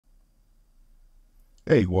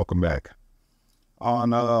Hey, welcome back.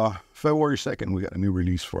 On February 2nd, we got a new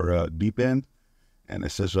release for Deepin, and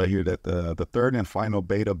it says right here that the third and final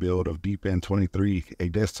beta build of Deepin 23, a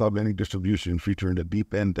desktop Linux distribution featuring the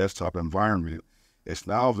Deepin Desktop Environment, is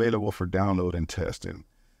now available for download and testing.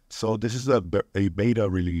 So this is a beta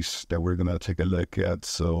release that we're going to take a look at.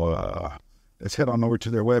 So let's head on over to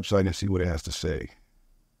their website and see what it has to say.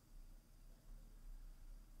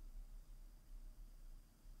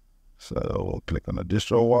 So we'll click on the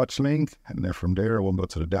distro watch link, and then from there we'll go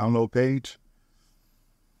to the download page.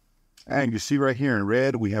 And you see right here in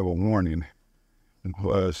red, we have a warning.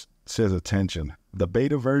 It says, attention, the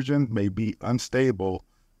beta version may be unstable.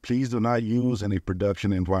 Please do not use in a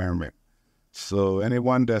production environment. So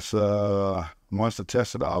anyone that's wants to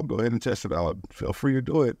test it out, go ahead and test it out. Feel free to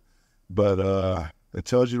do it. But it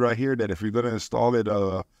tells you right here that if you're going to install it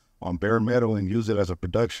on bare metal and use it as a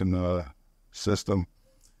production system,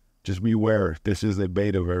 just beware, this is a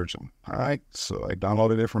beta version. All right, so I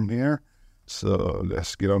downloaded it from here. So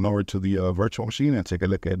let's get on over to the virtual machine and take a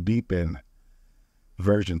look at Deepin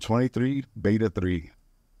version 23, Beta 3.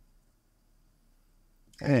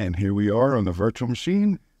 And here we are on the virtual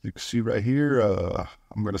machine. You can see right here,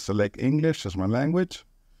 I'm going to select English as my language.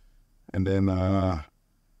 And then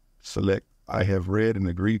select I have read and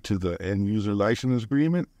agreed to the end user license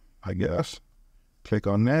agreement, I guess. Click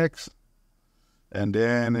on next. And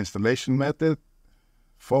then installation method,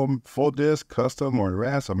 full disk, custom, or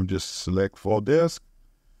advanced. I'm going to just select full disk.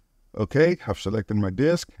 Okay, I've selected my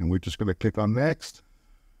disk, and we're just going to click on next.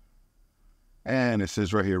 And it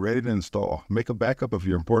says right here, ready to install. Make a backup of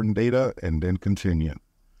your important data, and then continue.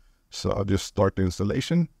 So I'll just start the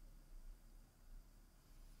installation.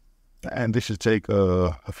 And this should take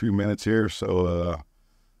a few minutes here, so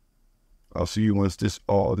I'll see you once this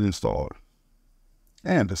all is installed.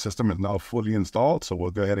 And the system is now fully installed, so we'll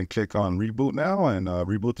go ahead and click on reboot now and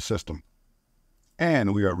reboot the system.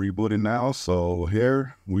 And we are rebooting now, so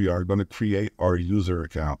here we are going to create our user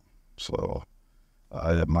account. So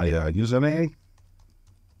I have my username.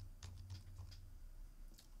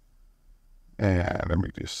 And let me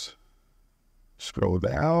just scroll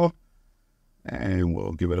down, and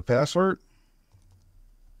we'll give it a password.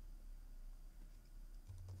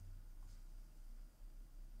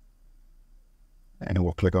 And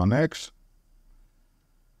we'll click on next.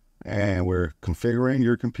 And we're configuring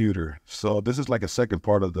your computer. So this is like a second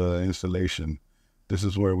part of the installation. This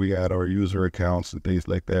is where we add our user accounts and things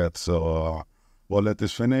like that. So we'll let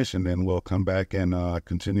this finish, and then we'll come back and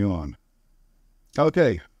continue on.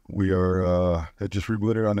 Okay, we are it just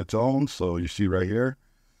rebooted on its own. So you see right here,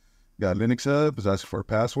 got Linux Hub, it's asking for a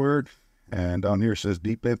password. And down here it says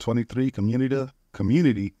Deepin 23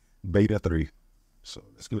 Community Beta 3. So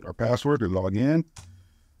let's give it our password and log in.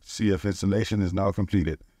 See if installation is now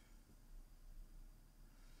completed.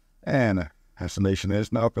 And installation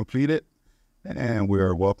is now completed. And we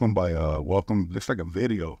are welcomed by welcome. Looks like a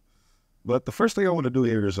video. But the first thing I want to do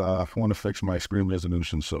here is I want to fix my screen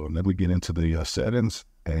resolution. So let me get into the settings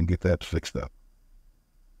and get that fixed up.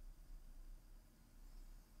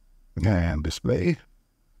 And display.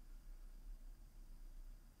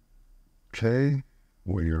 Okay.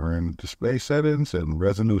 We are in display settings and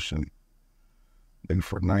resolution. Looking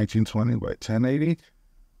for 1920 by 1080.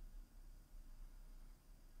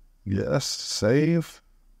 Yes, save.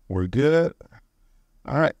 We're good.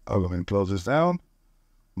 All right, I'll go ahead and close this down.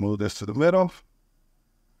 Move this to the middle.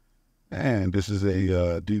 And this is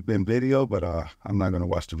a Deepin video, but I'm not going to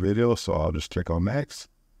watch the video, so I'll just click on next.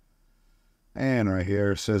 And right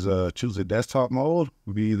here it says choose a desktop mode.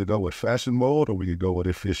 We either go with fashion mode or we could go with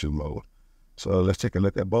efficient mode. So let's take a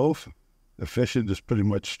look at both. Efficient just pretty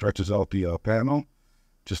much stretches out the panel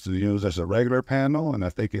just to use as a regular panel. And I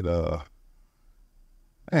think it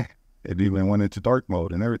even went into dark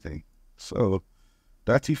mode and everything. So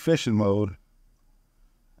that's efficient mode.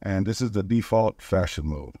 And this is the default fashion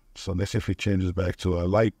mode. So let's see if it changes back to a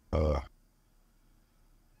light.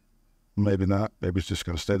 Maybe not. Maybe it's just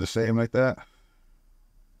going to stay the same like that.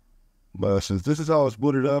 But since this is how it's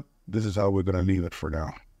booted up, this is how we're going to leave it for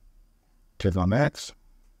now. Click on next.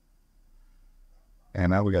 And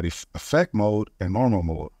now we got effect mode and normal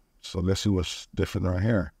mode. So let's see what's different right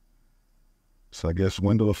here. So I guess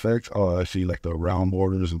window effects. Oh, I see like the round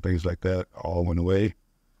borders and things like that all went away.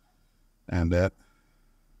 And that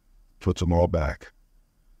puts them all back.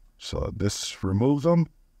 So this removes them.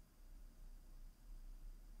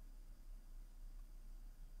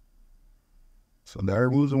 So that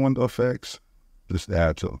removes the window effects. Just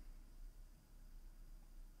add to them.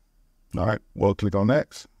 All right, we'll click on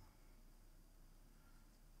next.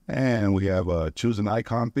 And we have choose an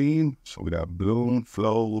icon theme. So we got bloom,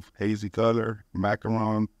 flow, hazy color,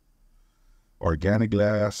 macaron, organic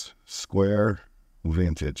glass, square,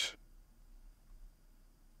 vintage.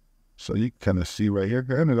 So you kind of see right here,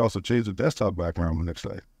 and it also changes the desktop background when it's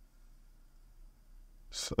like.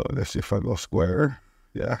 So let's see if I go square.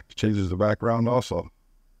 Yeah, it changes the background also.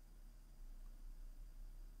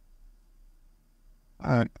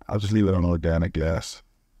 All right, I'll just leave it on organic glass.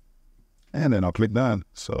 And then I'll click done.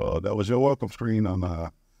 So that was your welcome screen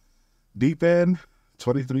on Deepin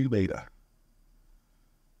 23 Beta.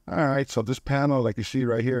 All right, so this panel, like you see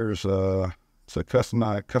right here, is it's a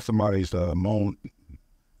customized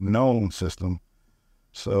known system.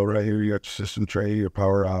 So right here, you got your system tray, your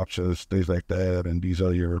power options, things like that, and these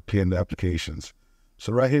are your pinned applications.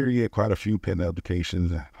 So right here, you get quite a few pinned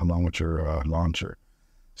applications along with your launcher.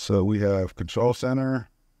 So we have Control Center,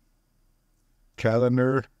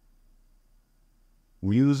 Calendar,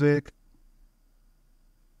 Music,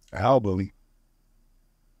 Album,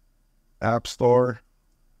 App Store,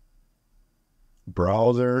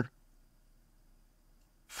 Browser,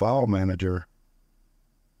 File Manager,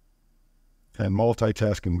 and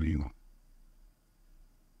Multitasking View.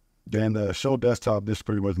 Then the Show Desktop, this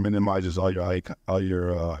pretty much minimizes all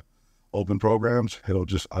your open programs. It'll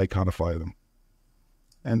just iconify them.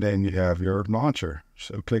 And then you have your launcher.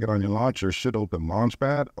 So clicking on your launcher should open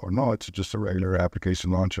Launchpad, or no, it's just a regular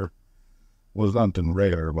application launcher. Well, there's nothing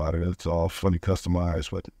regular about it. It's all fully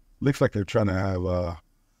customized, but looks like they're trying to have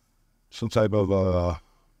some type of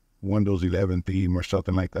Windows 11 theme or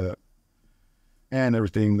something like that. And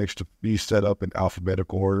everything needs to be set up in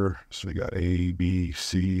alphabetical order. So we got A, B,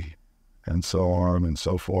 C, and so on and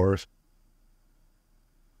so forth.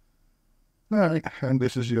 All right, and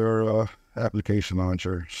this is your application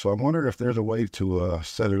launcher. So I wonder if there's a way to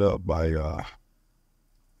set it up by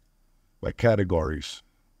categories.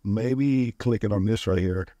 Maybe clicking on this right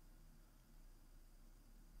here.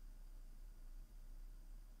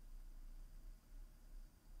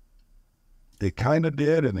 They kind of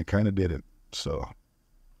did and they kind of didn't. So,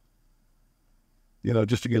 you know,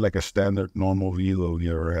 just to get like a standard normal view of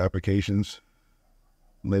your applications,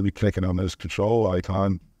 maybe clicking on this control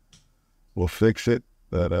icon will fix it.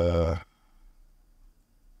 But I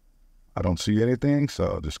don't see anything, so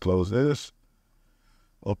I'll just close this,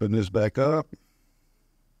 open this back up.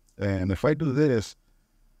 And if I do this,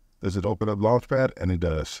 does it open up Launchpad? And it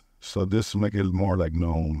does. So this will make it more like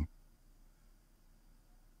GNOME.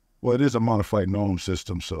 Well, it is a modified GNOME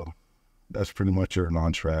system, so that's pretty much your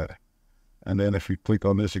Launchpad. And then if you click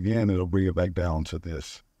on this again, it'll bring it back down to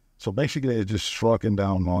this. So basically, it's just shrunken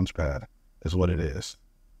down Launchpad is what it is.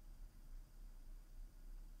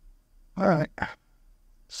 All right.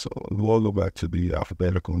 So we'll go back to the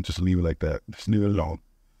alphabetical and just leave it like that. Just leave it alone.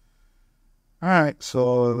 All right.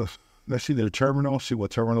 So let's see their terminal, see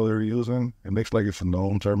what terminal they're using. It looks like it's a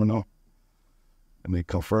GNOME terminal. Let me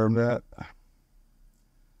confirm that.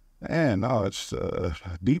 And now it's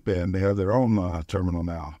Deepin. They have their own terminal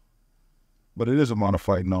now. But it is a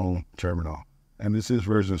modified GNOME terminal. And this is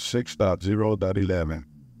version 6.0.11.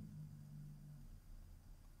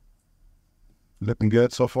 Looking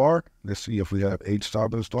good so far. Let's see if we have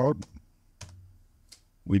HTOP installed.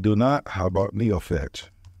 We do not. How about NeoFetch?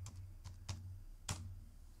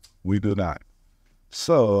 We do not.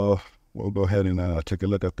 So we'll go ahead and take a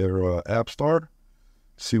look at their App Store.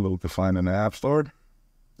 See what we can find in the App Store.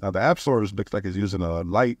 Now the App Store looks like it's using a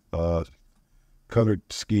light colored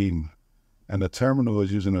scheme, and the terminal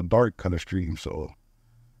is using a dark color scheme. So,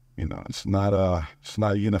 you know, it's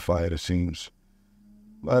not unified, it seems.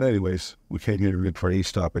 But anyways, we came here to look for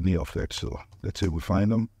HTOP and NeoFetch, so that's it. We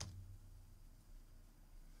find them.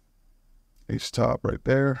 HTOP right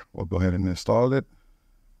there. We'll go ahead and install it.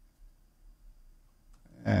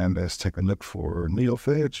 And let's take a look for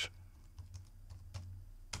NeoFetch.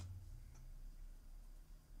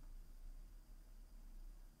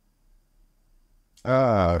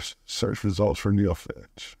 Search results for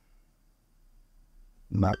NeoFetch.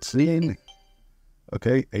 Not seeing.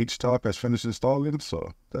 Okay, HTOP has finished installing,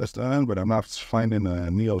 so that's done, but I'm not finding a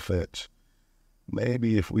NeoFetch.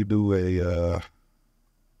 Maybe if we do a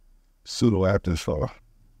sudo apt install.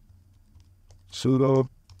 Sudo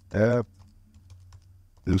apt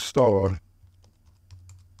install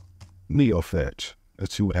NeoFetch.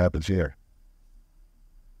 Let's see what happens here.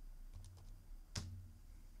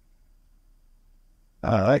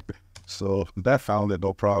 All right, so that found it,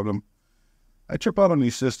 no problem. I trip out on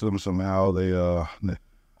these systems somehow. They, a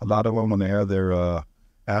lot of them, when they have their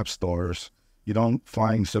app stores, you don't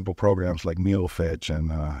find simple programs like NeoFetch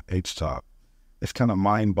and HTOP. It's kind of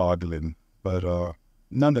mind-boggling, but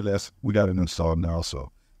nonetheless, we got it installed now,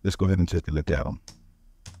 so let's go ahead and take a look at them.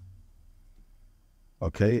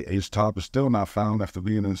 Okay, HTOP is still not found after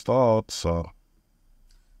being installed, so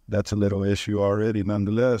that's a little issue already.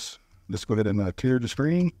 Nonetheless, let's go ahead and clear the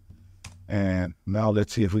screen. And now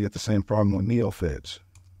let's see if we get the same problem with NeoFeds.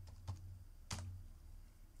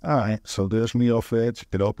 All right, so there's NeoFeds. You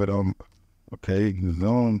can open them. Okay,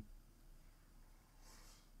 zoom.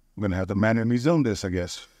 I'm going to have to manually zoom this, I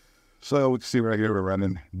guess. So we can see right here we're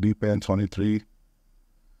running Deepin 23.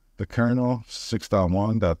 The kernel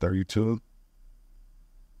 6.1.32.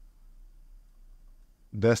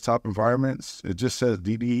 Desktop environments, it just says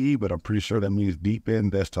DDE, but I'm pretty sure that means Deepin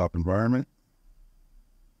Desktop Environment.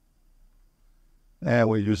 And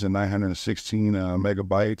we're using 916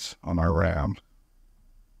 megabytes on our RAM.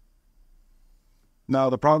 Now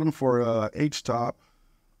the problem for HTOP,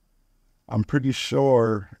 I'm pretty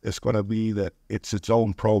sure it's going to be that it's its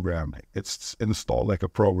own program. It's installed like a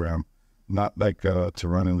program, not like to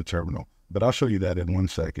run in the terminal. But I'll show you that in 1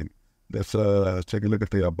 second. Let's take a look at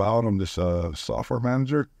the about on this software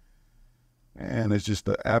manager. And it's just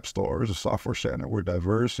the App Store, it's a software center with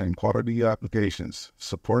diverse and quality applications,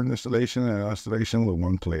 supporting installation and installation with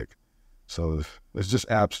one click. So it's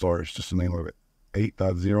just App Store, it's just the name of it,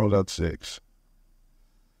 8.0.6.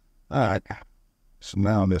 All right, so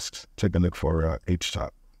now let's take a look for HTOP.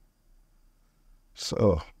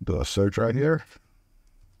 So do a search right here.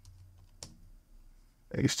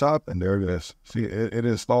 HTOP, and there it is. See, it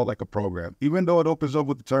installed like a program. Even though it opens up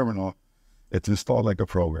with the terminal, it's installed like a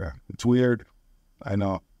program. It's weird, I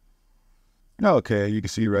know. Okay, you can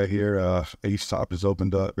see right here, HTOP is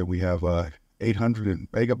opened up, and we have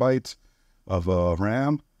 800 megabytes of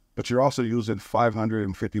RAM, but you're also using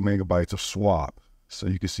 550 megabytes of swap. So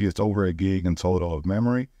you can see it's over a gig in total of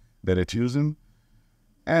memory that it's using.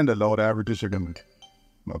 And the load averages are going to,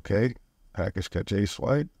 okay, package cache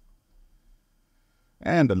swipe.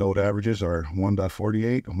 And the load averages are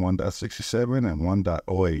 1.48, 1.67, and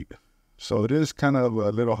 1.08. So it is kind of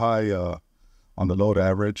a little high on the load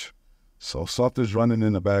average. So something's running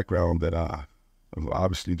in the background that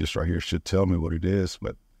obviously this right here should tell me what it is,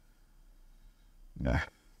 but yeah,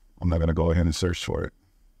 I'm not going to go ahead and search for it.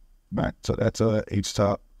 All right, so that's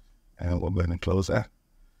HTOP, and we'll go ahead and close that.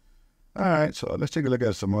 All right, so let's take a look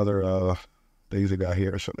at some other things we got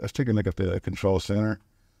here. So let's take a look at the control center.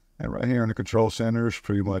 And right here in the control center is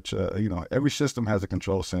pretty much, every system has a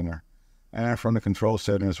control center. And from the control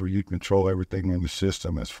center is where you control everything in the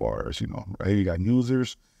system as far as, right here you got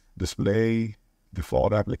users, display,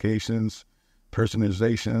 default applications,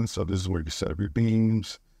 personalization. So this is where you set up your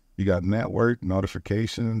themes. You got network,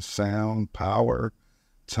 notifications, sound, power,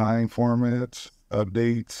 time formats,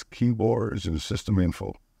 updates, keyboards, and system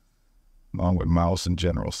info, along with mouse and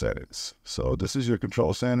general settings. So this is your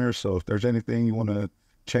control center. So if there's anything you want to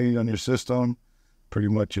change on your system, pretty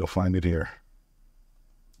much you'll find it here.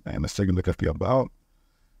 And let's take a look at the about.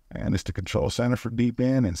 And it's the control center for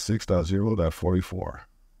Deepin and 6.0.44.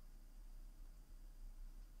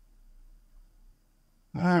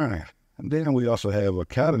 All right. And then we also have a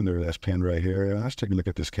calendar that's pinned right here. Let's take a look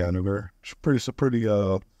at this calendar. It's pretty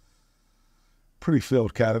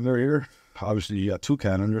filled calendar here. Obviously, you got two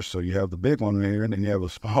calendars. So you have the big one right here, and then you have a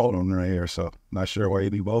small one right here. So not sure why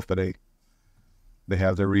you need both, but they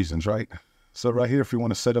have their reasons, right? So right here, if you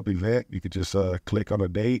want to set up event, you could just click on a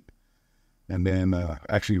date, and then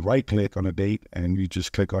actually right-click on a date, and you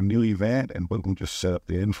just click on new event, and boom, just set up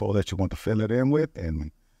the info that you want to fill it in with,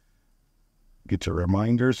 and get your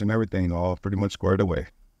reminders and everything all pretty much squared away.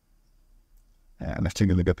 And let's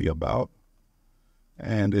take a look at the about.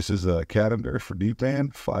 And this is a calendar for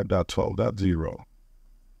Deepin 5.12.0.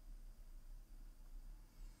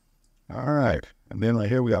 All right, and then right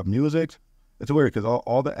here we have music. It's weird because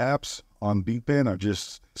all the apps on Deepin are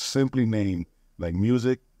just simply named, like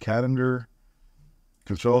music, calendar,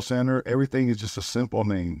 control center. Everything is just a simple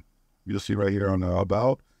name. You'll see right here on the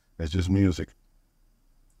about, it's just music.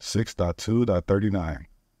 6.2.39.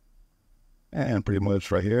 And pretty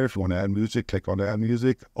much right here, if you want to add music, click on add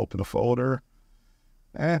music, open a folder,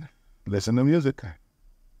 and listen to music.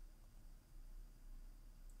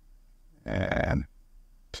 And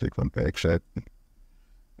click on exit.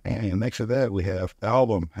 And next to that, we have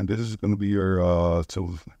album, and this is going to be your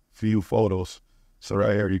to view photos. So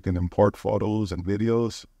right here, you can import photos and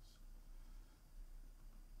videos.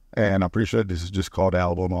 And I'm pretty sure this is just called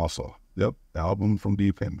album also. Yep, album from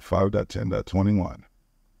Deepin 5.10.21.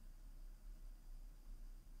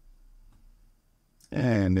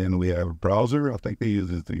 And then we have a browser. I think they use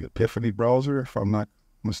the Epiphany browser, if I'm not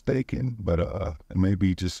mistaken, but it may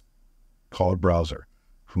be just called browser.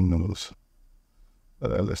 Who knows?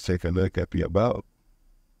 Let's take a look at the about.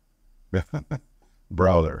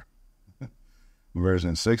 browser.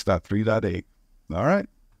 Version 6.3.8. All right.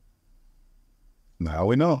 Now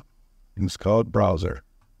we know. It's called browser.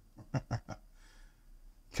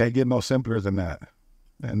 Can't get no simpler than that.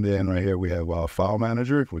 And then right here we have file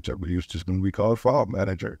manager, which I believe is just going to be called file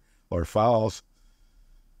manager or files.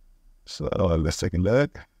 So let's take a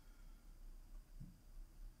look.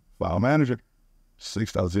 File manager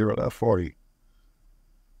 6.0.40.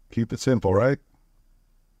 Keep it simple, right?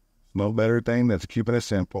 No better thing than keeping it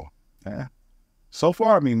simple. Yeah. So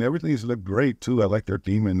far, I mean, everything's looked great too. I like their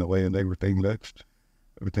theme and the way everything looks.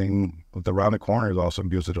 Everything with the rounded corners also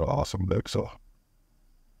gives it an awesome look. So,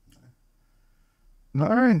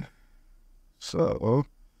 all right. So,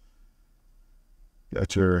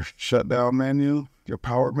 got your shutdown menu, your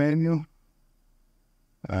power menu.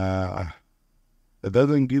 It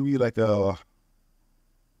doesn't give you like a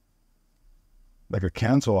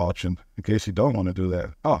cancel option in case you don't want to do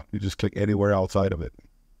that. Oh, you just click anywhere outside of it.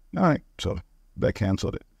 All right, so that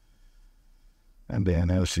canceled it. And then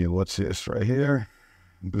let's see, what's this right here?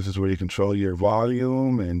 This is where you control your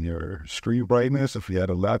volume and your screen brightness if you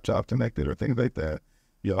had a laptop connected or things like that.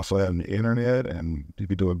 You also have the internet, and you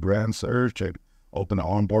can do a grand search and open the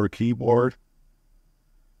onboard keyboard.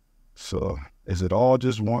 So is it all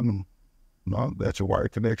just one? No, that's your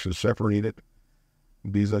wired connection separated.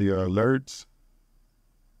 These are your alerts.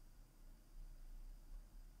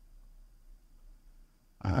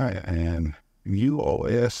 All right, and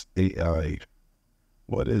UOS AI.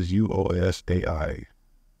 What is UOS AI?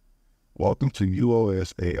 Welcome to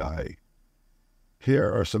UOS AI.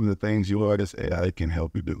 Here are some of the things UOS AI can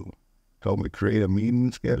help you do. Help me create a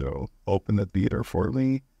meeting schedule. Open the theater for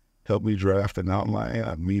me. Help me draft an outline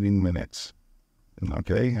of meeting minutes.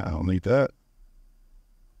 Okay, I don't need that.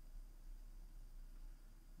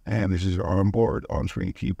 And this is your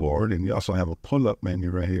on-screen keyboard. And you also have a pull-up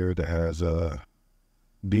menu right here that has a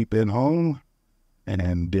Deepin home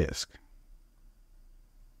and disk.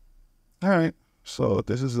 All right, so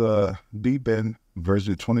this is a Deepin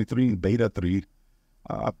version 23, Beta 3.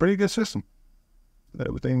 Pretty good system.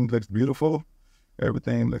 Everything looks beautiful.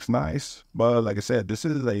 Everything looks nice. But like I said, this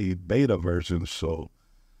is a beta version, so,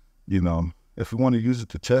 you know, if you want to use it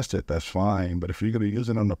to test it, that's fine. But if you're going to use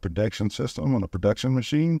it on a production system, on a production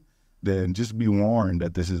machine, then just be warned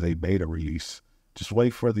that this is a beta release. Just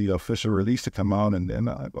wait for the official release to come out and then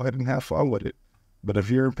go ahead and have fun with it. But if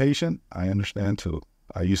you're impatient, I understand too.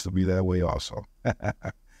 I used to be that way also.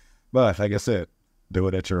 But like I said, do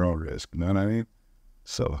it at your own risk. You know what I mean?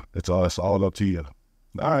 So it's all up to you.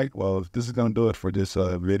 All right. Well, this is going to do it for this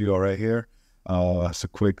video right here. It's a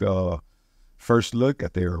quick first look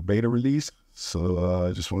at their beta release. So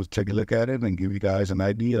I just want to take a look at it and give you guys an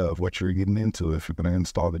idea of what you're getting into if you're going to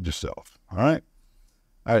install it yourself. All right.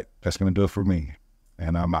 All right. That's going to do it for me.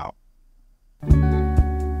 And I'm out.